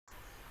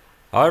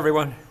Hi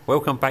everyone,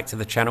 welcome back to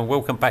the channel,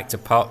 welcome back to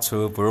part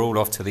 2 of We're All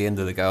Off to the End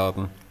of the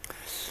Garden.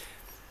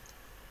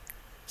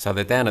 So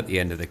they're down at the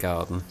end of the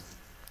garden,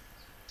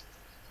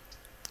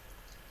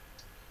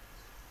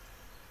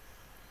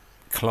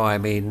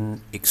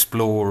 climbing,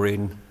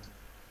 exploring.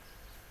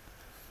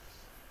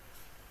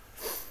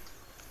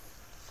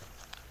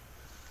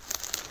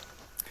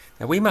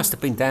 Now we must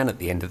have been down at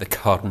the end of the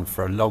garden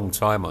for a long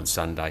time on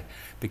Sunday,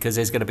 because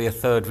there's going to be a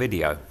third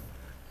video.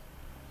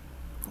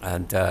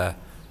 And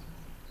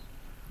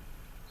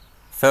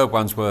third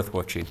one's worth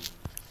watching.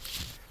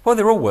 Well,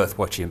 they're all worth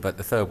watching, but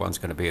the third one's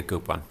going to be a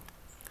good one.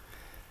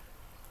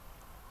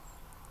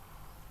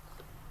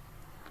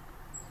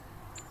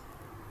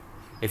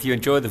 If you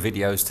enjoy the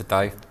videos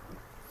today,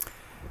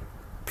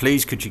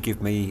 please could you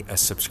give me a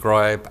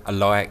subscribe, a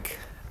like,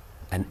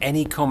 and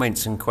any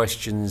comments and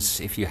questions,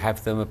 if you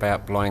have them,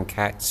 about blind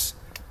cats,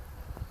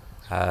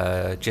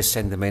 just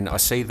send them in. I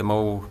see them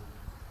all,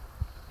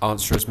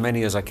 answer as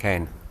many as I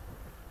can.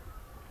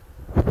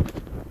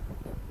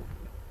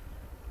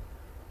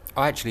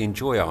 I actually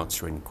enjoy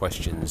answering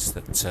questions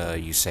that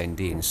you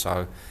send in,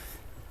 so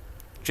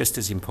just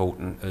as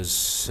important as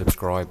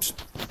subscribes.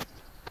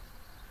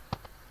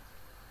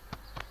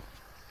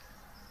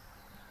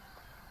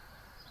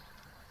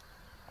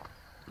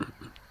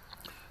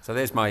 So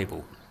there's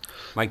Mabel,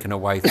 making her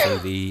way through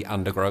the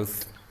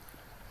undergrowth.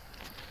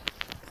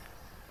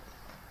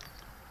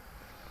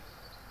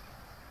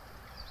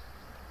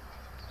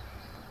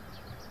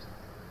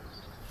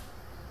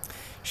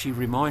 She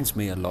reminds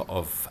me a lot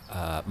of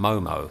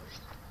Momo.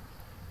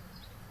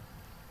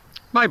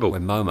 Mabel.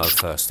 When Momo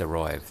first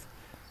arrived.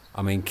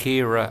 I mean,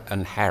 Kira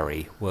and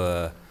Harry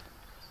were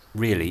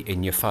really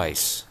in your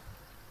face.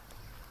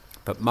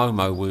 But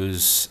Momo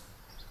was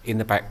in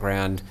the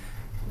background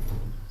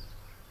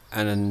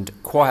and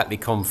quietly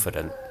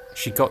confident.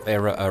 She got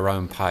there at her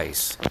own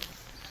pace.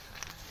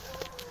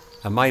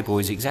 And Mabel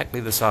is exactly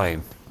the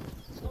same.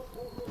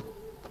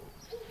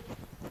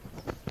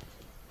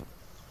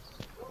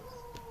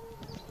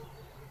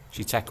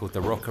 She tackled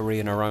the rockery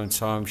in her own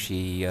time.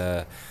 She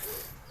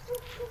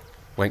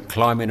went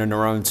climbing in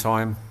her own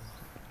time.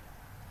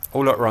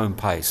 All at her own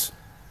pace.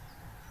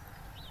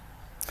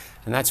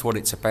 And that's what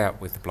it's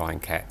about with the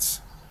blind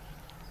cats.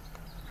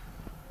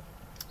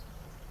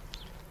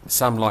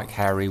 Some, like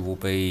Harry, will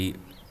be,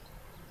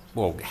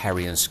 well,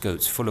 Harry and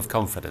Scoots, full of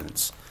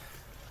confidence.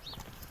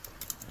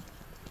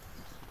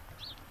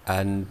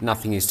 And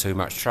nothing is too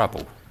much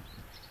trouble.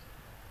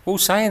 Well,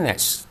 saying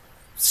that,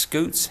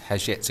 Scoots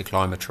has yet to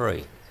climb a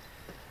tree.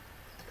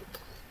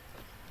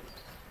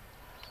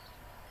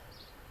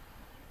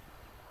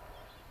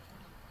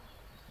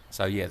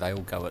 So yeah, they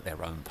all go at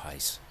their own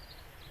pace.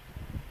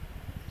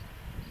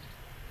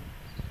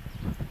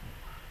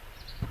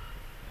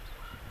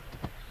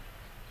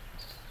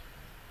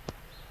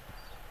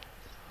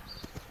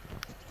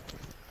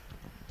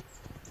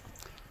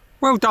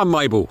 Well done,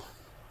 Mabel.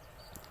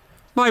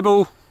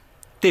 Mabel,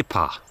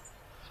 Dipper.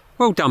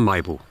 Well done,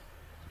 Mabel.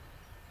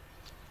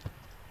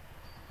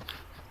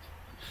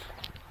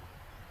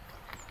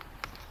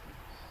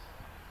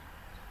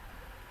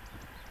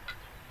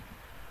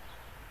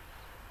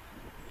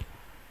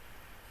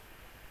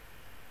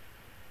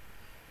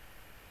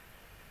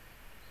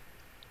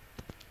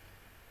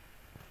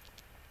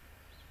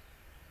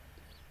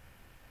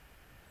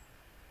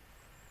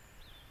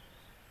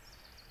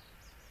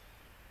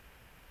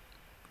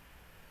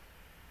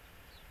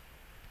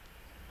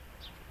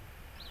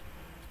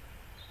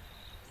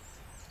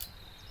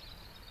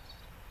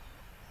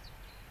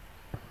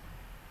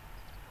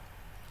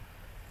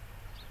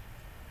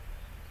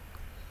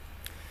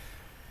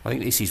 I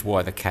think this is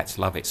why the cats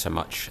love it so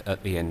much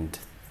at the end,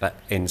 that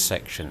end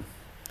section.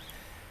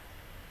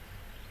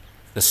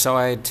 The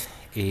side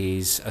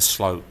is a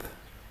slope.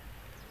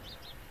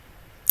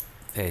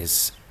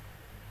 There's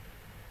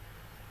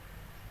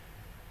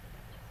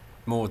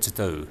more to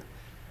do,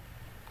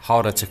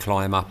 harder to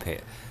climb up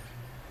it.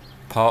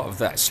 Part of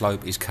that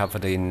slope is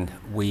covered in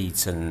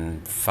weeds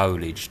and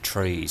foliage,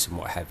 trees and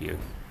what have you.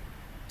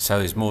 So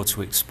there's more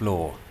to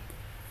explore.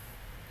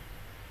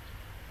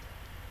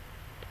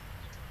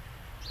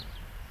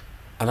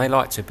 And they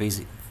like to be,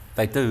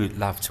 they do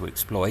love to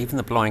explore. Even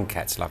the blind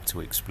cats love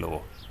to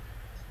explore.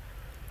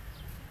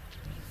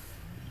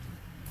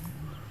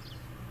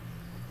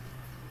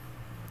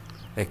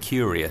 They're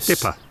curious.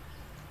 Dipper.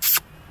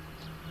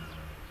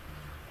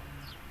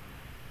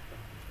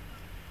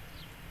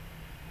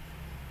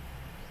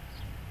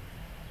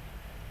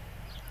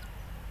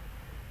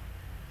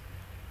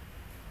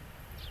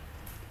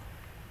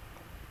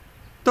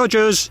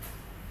 Dodgers.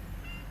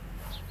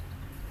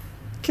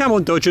 Come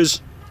on,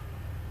 Dodgers.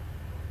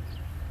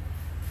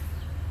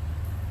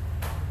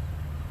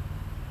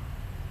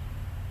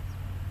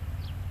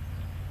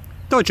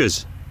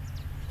 Dodgers.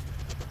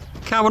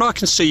 Come on, I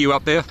can see you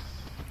up there.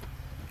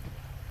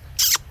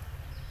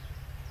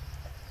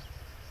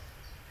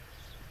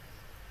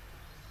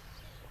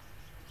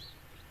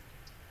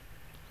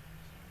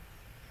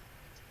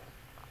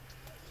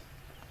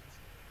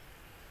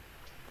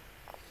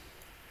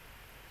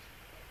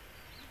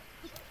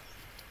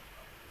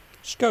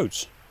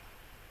 Scoots.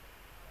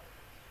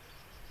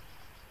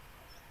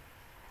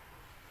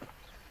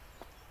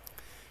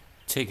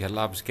 Tigger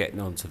loves getting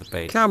onto the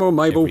bed. Come on,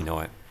 Mabel. Every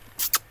night.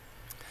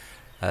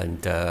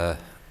 And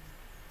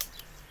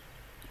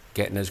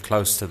getting as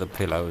close to the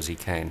pillow as he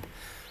can.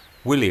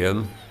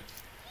 William,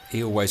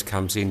 he always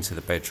comes into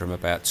the bedroom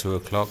about 2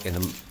 o'clock in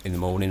the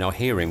morning. I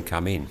hear him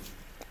come in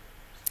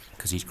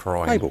because he's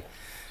crying. Mabel.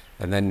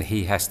 And then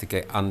he has to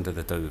get under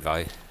the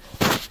duvet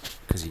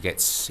because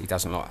he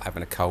doesn't like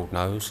having a cold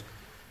nose.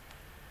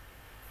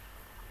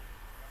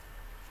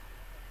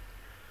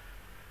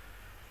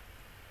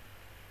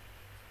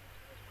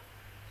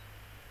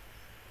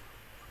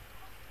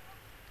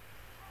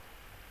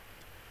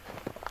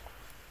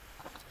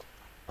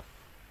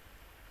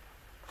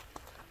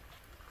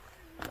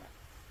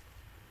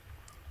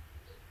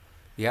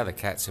 The other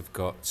cats have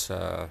got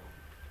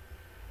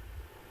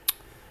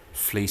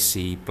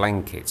fleecy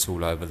blankets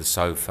all over the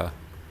sofa,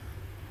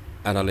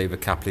 and I leave a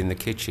couple in the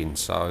kitchen,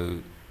 so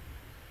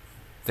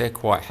they're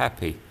quite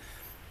happy.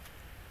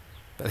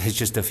 But there's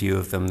just a few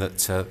of them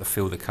that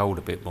feel the cold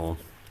a bit more.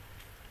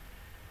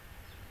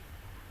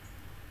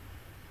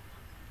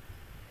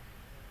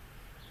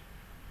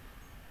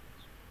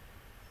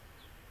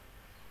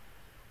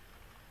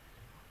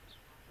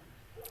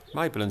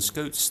 Mabel and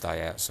Scoots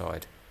stay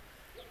outside,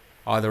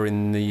 either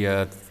in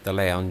the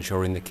lounge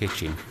or in the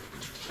kitchen,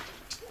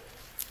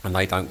 and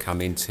they don't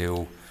come in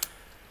till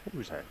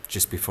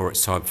just before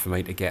it's time for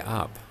me to get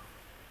up.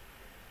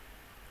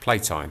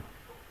 Playtime.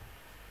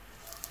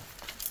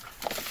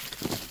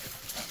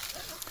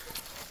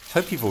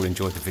 Hope you've all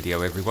enjoyed the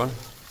video, everyone.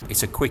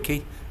 It's a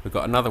quickie. We've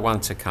got another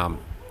one to come.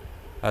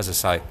 As I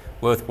say,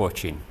 worth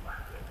watching.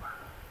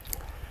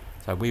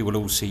 So we will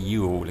all see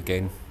you all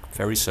again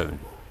very soon.